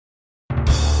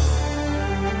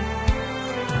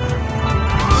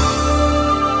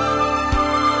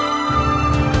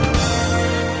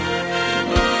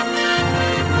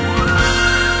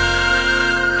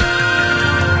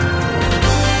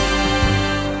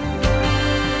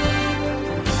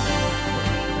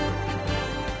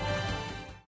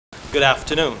good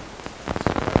afternoon.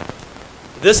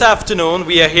 This afternoon,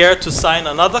 we are here to sign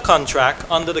another contract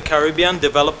under the Caribbean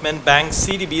Development Bank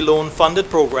CDB loan-funded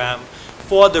program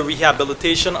for the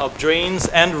rehabilitation of drains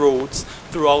and roads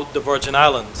throughout the Virgin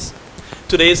Islands.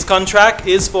 Today's contract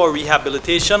is for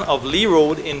rehabilitation of Lee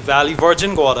Road in Valley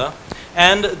Virgin Gorda,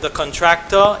 and the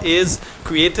contractor is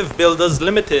Creative Builders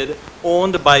Limited,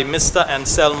 owned by Mr.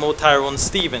 Anselmo Tyrone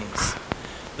Stevens.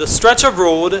 The stretch of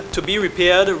road to be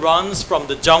repaired runs from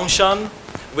the junction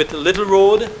with Little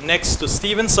Road next to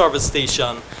Stevens Service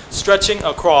Station, stretching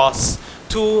across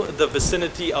to the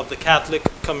vicinity of the Catholic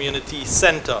Community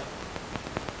Center.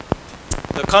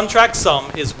 The contract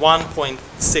sum is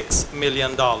 $1.6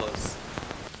 million.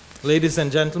 Ladies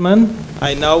and gentlemen,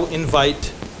 I now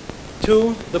invite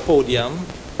to the podium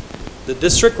the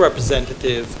district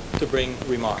representative to bring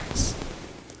remarks.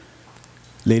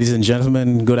 Ladies and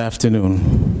gentlemen, good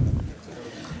afternoon.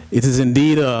 It is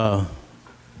indeed a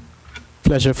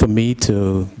pleasure for me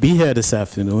to be here this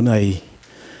afternoon. I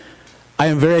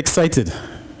am very excited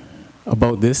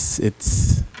about this.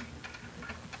 It's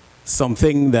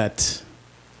something that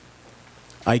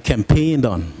I campaigned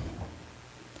on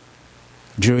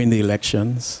during the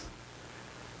elections,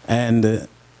 and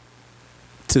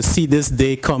to see this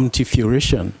day come to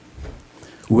fruition,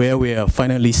 where we are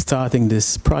finally starting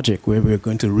this project, where we're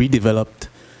going to redevelop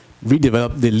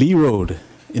the Lee Road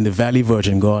in the Valley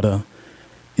Virgin Gorda,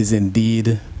 is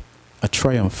indeed a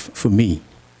triumph for me.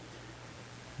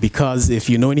 Because if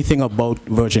you know anything about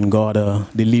Virgin Gorda,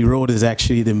 the Lee Road is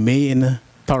actually the main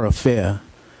thoroughfare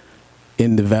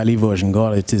in the Valley Virgin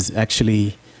Gorda. It is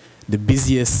actually the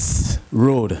busiest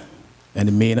road and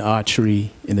the main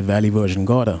artery in the Valley Virgin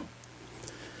Gorda.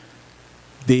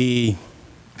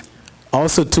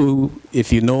 Also too,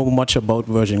 if you know much about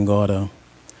Virgin Gorda,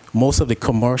 most of the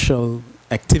commercial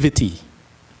activity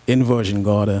in Virgin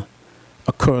Gorda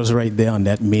occurs right there on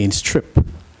that main strip.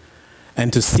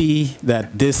 And to see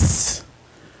that this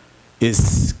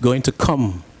is going to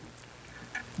come,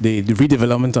 the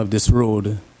redevelopment of this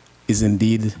road is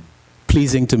indeed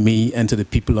pleasing to me and to the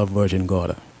people of Virgin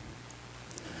Gorda.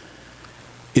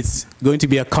 It's going to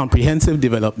be a comprehensive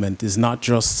development. It's not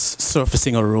just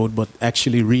surfacing a road, but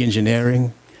actually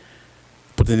re-engineering,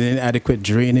 putting in adequate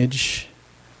drainage,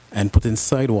 and putting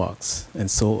sidewalks,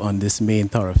 and so on this main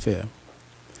thoroughfare.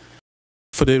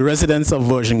 For the residents of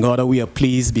Virgin Gorda, we are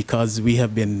pleased because we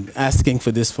have been asking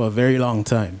for this for a very long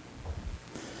time.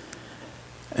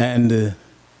 And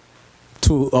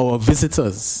to our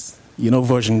visitors, you know,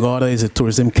 Virgin Gorda is a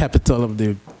tourism capital of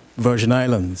the Virgin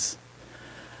Islands.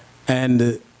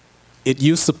 And it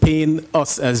used to pain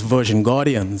us as Virgin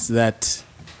Gordians that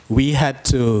we had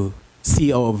to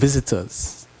see our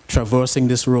visitors traversing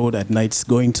this road at nights,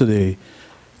 going to the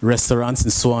restaurants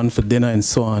and so on for dinner and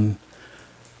so on.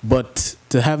 But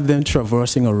to have them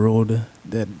traversing a road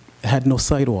that had no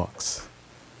sidewalks,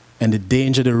 and the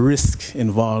danger, the risk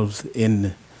involved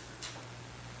in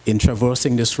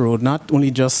traversing this road, not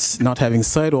only just not having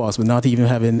sidewalks, but not even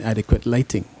having adequate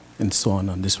lighting and so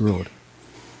on this road.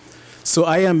 So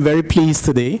I am very pleased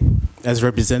today, as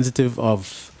representative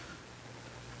of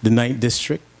the 9th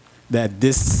District, that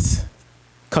this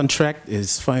contract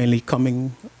is finally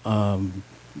coming,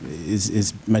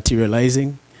 is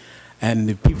materializing, and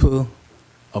the people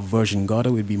of Virgin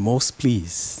Gorda will be most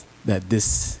pleased that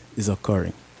this is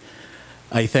occurring.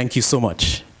 I thank you so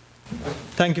much.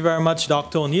 Thank you very much,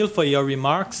 Dr. O'Neill, for your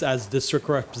remarks as district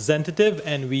representative,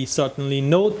 and we certainly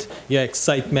note your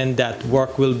excitement that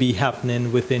work will be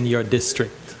happening within your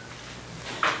district.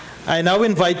 I now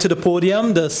invite to the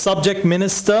podium the subject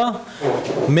minister,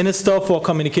 Minister for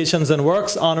Communications and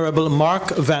Works, Honorable Mark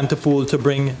Vanterpool, to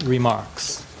bring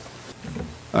remarks.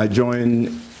 I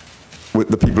join with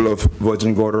the people of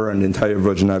Virgin Gorda and the entire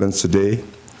Virgin Islands today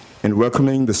in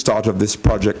welcoming the start of this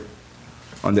project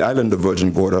on the island of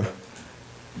Virgin Gorda,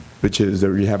 which is the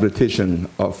rehabilitation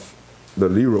of the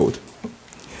Lee Road.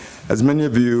 As many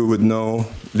of you would know,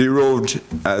 Lee Road,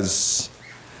 as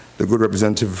the good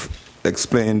representative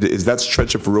explained, is that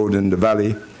stretch of road in the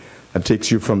valley that takes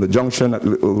you from the junction at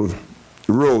Little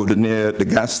Road near the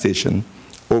gas station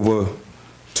over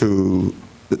to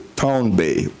the town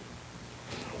bay.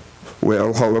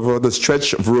 Well, however, the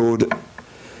stretch of road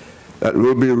that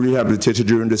will be rehabilitated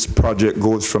during this project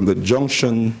goes from the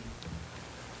junction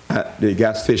at the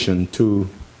gas station to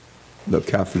the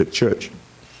Catholic Church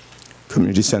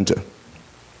Community Center.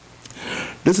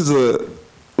 This is a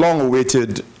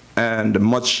long-awaited and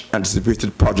much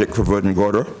anticipated project for Virgin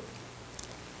Gorda.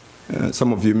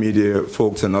 Some of you media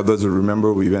folks and others will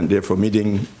remember we went there for a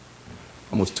meeting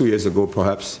almost 2 years ago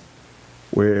perhaps,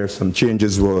 where some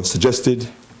changes were suggested,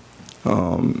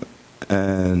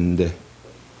 and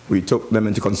we took them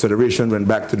into consideration, went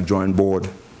back to the drawing board,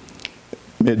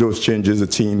 made those changes. The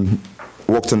team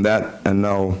worked on that, and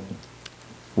now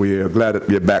we are glad that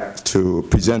we are back to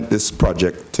present this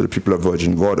project to the people of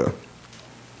Virgin Gorda.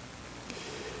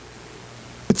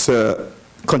 It's a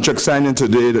contract signing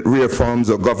today that reaffirms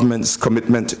our government's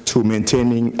commitment to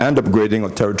maintaining and upgrading our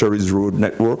territory's road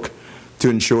network to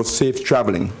ensure safe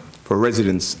traveling for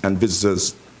residents and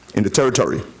visitors in the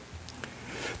territory.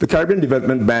 The Caribbean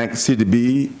Development Bank,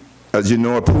 CDB, as you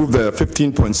know, approved a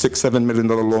 $15.67 million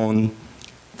loan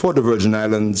for the Virgin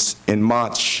Islands in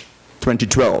March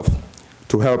 2012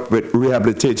 to help with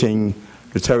rehabilitating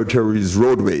the territory's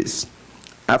roadways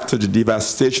after the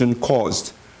devastation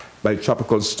caused by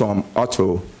Tropical Storm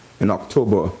Otto in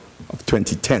October of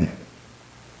 2010.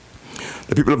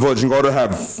 The people of Virgin Gorda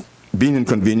have been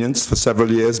inconvenienced for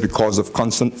several years because of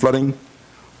constant flooding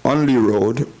on Lee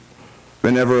Road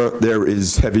whenever there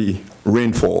is heavy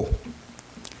rainfall.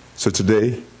 So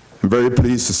today, I'm very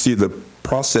pleased to see the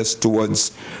process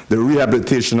towards the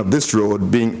rehabilitation of this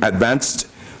road being advanced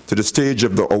to the stage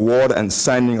of the award and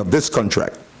signing of this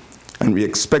contract. And we're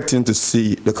expecting to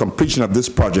see the completion of this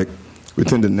project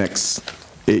within the next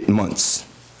 8 months.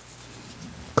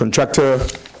 Contractor,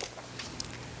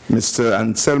 Mr.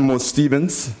 Anselmo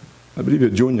Stevens, I believe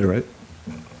you're a junior, right?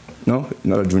 No,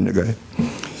 you're not a junior guy.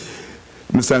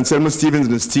 Mr. Anselmo Stevens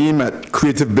and his team at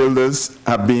Creative Builders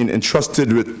have been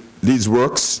entrusted with these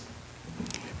works,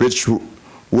 which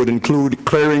would include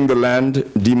clearing the land,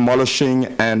 demolishing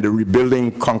and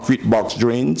rebuilding concrete box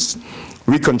drains,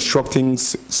 reconstructing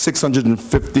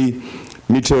 650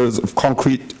 meters of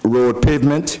concrete road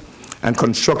pavement, and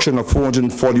construction of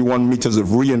 441 meters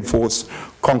of reinforced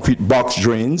concrete box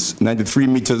drains, 93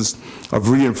 meters of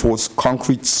reinforced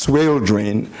concrete swale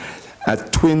drain, a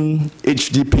twin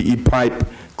HDPE pipe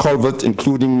culvert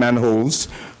including manholes,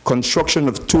 construction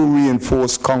of 2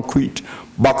 reinforced concrete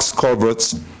box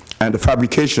culverts, and the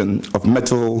fabrication of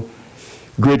metal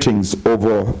gratings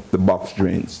over the box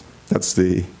drains. That's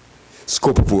the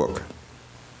scope of work.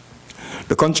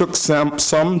 The contract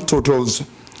sum totals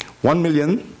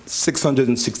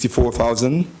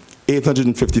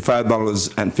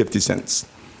 $1,664,855.50.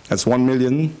 That's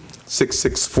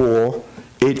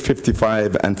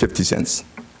 $1,664,855.50.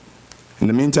 In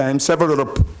the meantime, several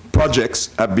other projects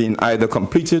have been either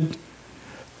completed,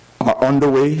 are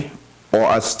underway, or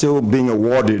are still being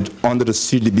awarded under the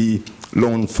CDB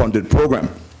loan-funded program.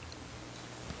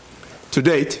 To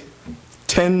date,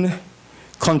 10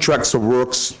 contracts of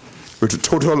works with a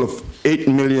total of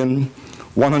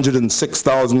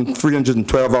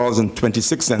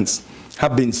 $8,106,312.26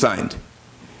 have been signed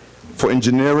for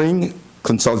engineering,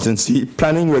 consultancy,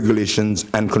 planning regulations,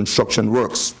 and construction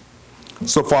works.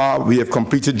 So far, we have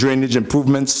completed drainage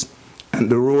improvements and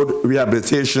the road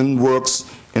rehabilitation works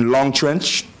in Long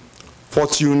Trench,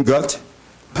 Fortune Gut,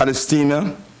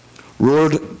 Palestina,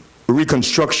 road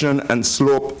reconstruction and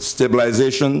slope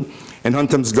stabilization in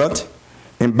Huntom's Gut,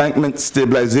 embankment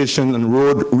stabilization and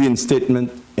road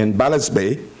reinstatement in Ballast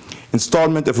Bay,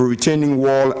 installment of a retaining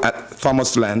wall at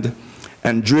Thomas Land,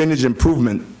 and drainage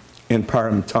improvement in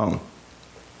Parham Town.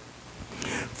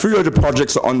 3 other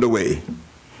projects are underway: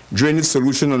 drainage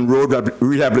solution and road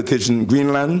rehabilitation in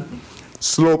Greenland,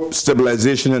 slope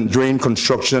stabilization and drain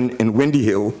construction in Windy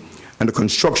Hill, and the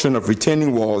construction of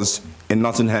retaining walls in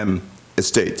Nottingham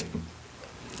Estate.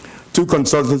 2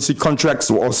 consultancy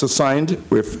contracts were also signed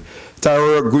with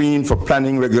Tyra Green for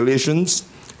planning regulations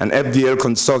and FDL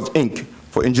Consult Inc.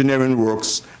 for engineering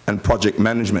works and project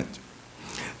management.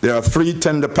 There are 3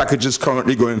 tender packages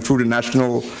currently going through the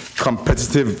national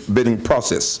competitive bidding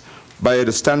process via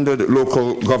the standard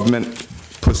local government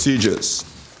procedures.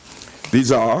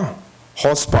 These are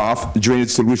Horsepath Drainage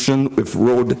Solution with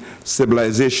road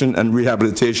stabilization and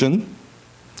rehabilitation,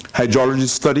 hydrology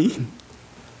study.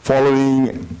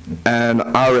 Following an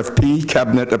RFP,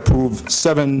 Cabinet approved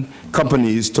 7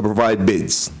 companies to provide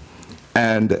bids,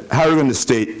 and Harrigan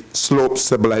Estate slope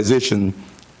stabilization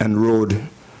and road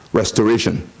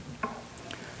restoration.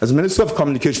 As Minister of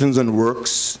Communications and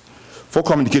Works, for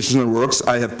Communications and Works,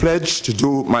 I have pledged to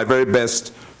do my very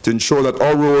best to ensure that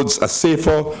all roads are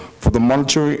safer for the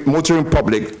motoring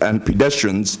public and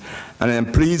pedestrians, and I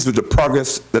am pleased with the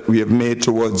progress that we have made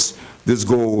towards this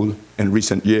goal in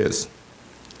recent years.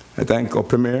 I thank our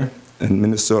Premier and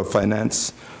Minister of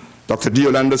Finance, Dr. D.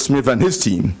 Orlando Smith and his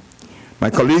team, my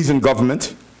colleagues in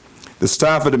government, the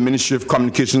staff at the Ministry of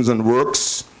Communications and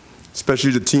Works,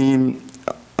 especially the team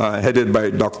headed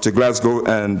by Dr. Glasgow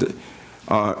and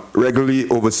regularly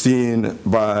overseen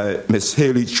by Ms.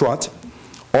 Haley Trott,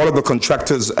 all of the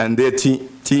contractors and their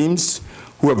teams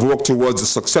who have worked towards the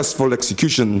successful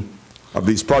execution of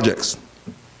these projects.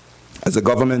 As a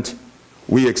government,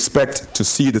 we expect to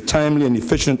see the timely and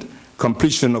efficient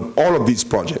completion of all of these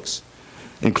projects,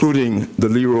 including the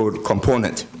Lee Road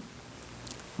component.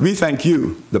 We thank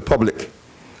you, the public,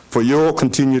 for your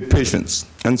continued patience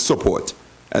and support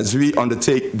as we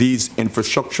undertake these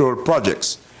infrastructural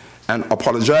projects, and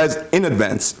apologize in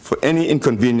advance for any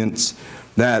inconvenience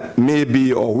that may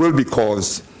be or will be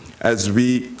caused as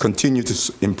we continue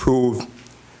to improve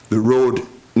the road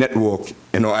network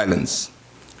in our islands.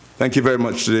 Thank you very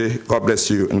much today. God bless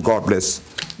you, and God bless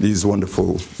these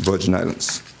wonderful Virgin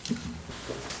Islands.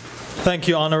 Thank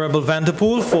you, Honorable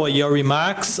Vanderpool, for your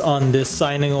remarks on this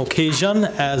signing occasion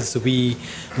as we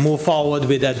move forward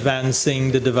with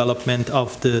advancing the development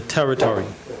of the territory.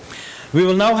 We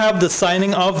will now have the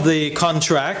signing of the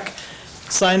contract.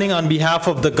 Signing on behalf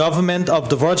of the government of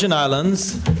the Virgin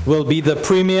Islands will be the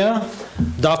Premier,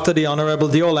 Dr. the Honorable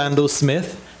D. Orlando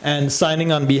Smith, and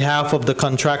signing on behalf of the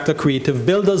contractor Creative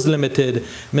Builders Limited,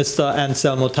 Mr.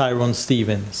 Anselmo Tyrone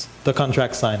Stevens. The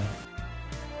contract signing.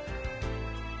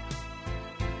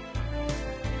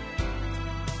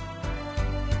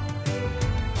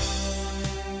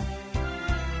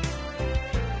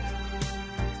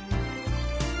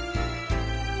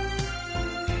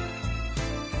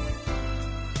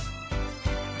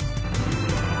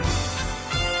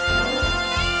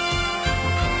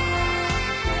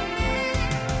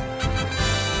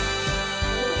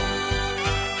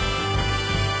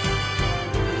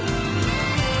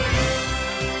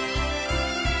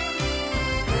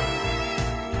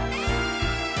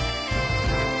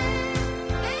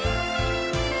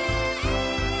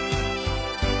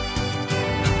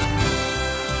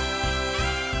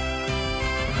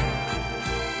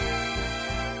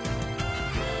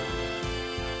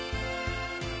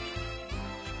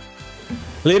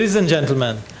 Ladies and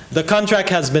gentlemen, the contract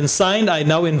has been signed. I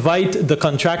now invite the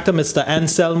contractor, Mr.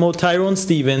 Anselmo Tyrone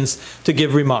Stevens, to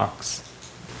give remarks.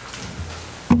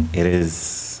 It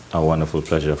is a wonderful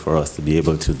pleasure for us to be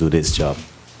able to do this job.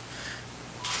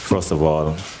 First of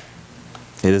all,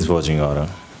 it is Virgin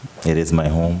Gorda. It is my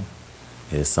home.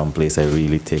 It is someplace I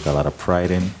really take a lot of pride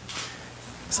in,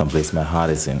 someplace my heart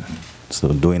is in.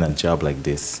 So doing a job like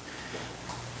this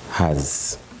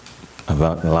has a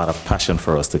lot of passion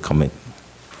for us to commit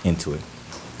into it.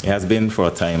 It has been for a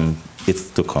time,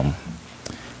 it's to come.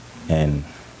 And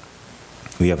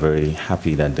we are very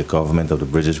happy that the government of the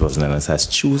British Virgin Islands has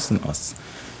chosen us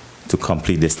to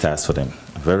complete this task for them.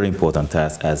 A very important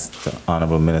task, as the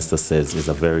Honorable Minister says, is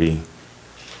a very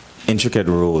intricate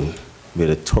road with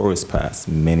a tourist pass,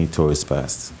 many tourist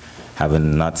paths.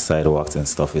 Having not sidewalks and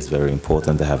stuff is very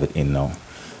important to have it in now.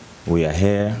 We are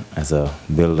here as a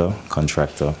builder,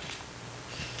 contractor,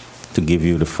 to give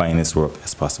you the finest work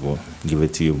as possible. Give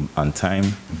it to you on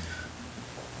time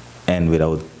and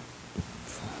without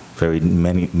very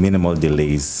minimal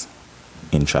delays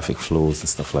in traffic flows and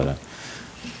stuff like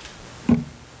that.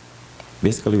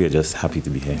 Basically, we're just happy to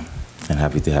be here and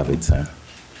happy to have it.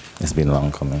 It's been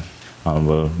long coming.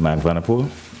 Honorable Mark Vanderpool,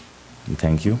 we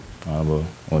thank you. Honorable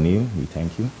O'Neill, we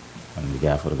thank you on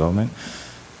behalf of the government.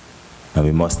 And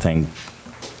we must thank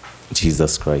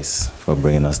Jesus Christ for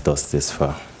bringing us thus this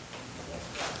far.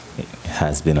 It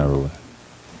has been a road.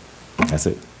 That's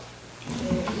it.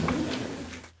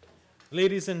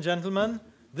 Ladies and gentlemen,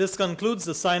 this concludes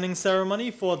the signing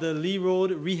ceremony for the Lee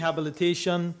Road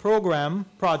Rehabilitation Program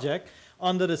project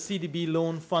under the CDB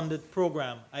loan funded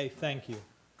program. I thank you.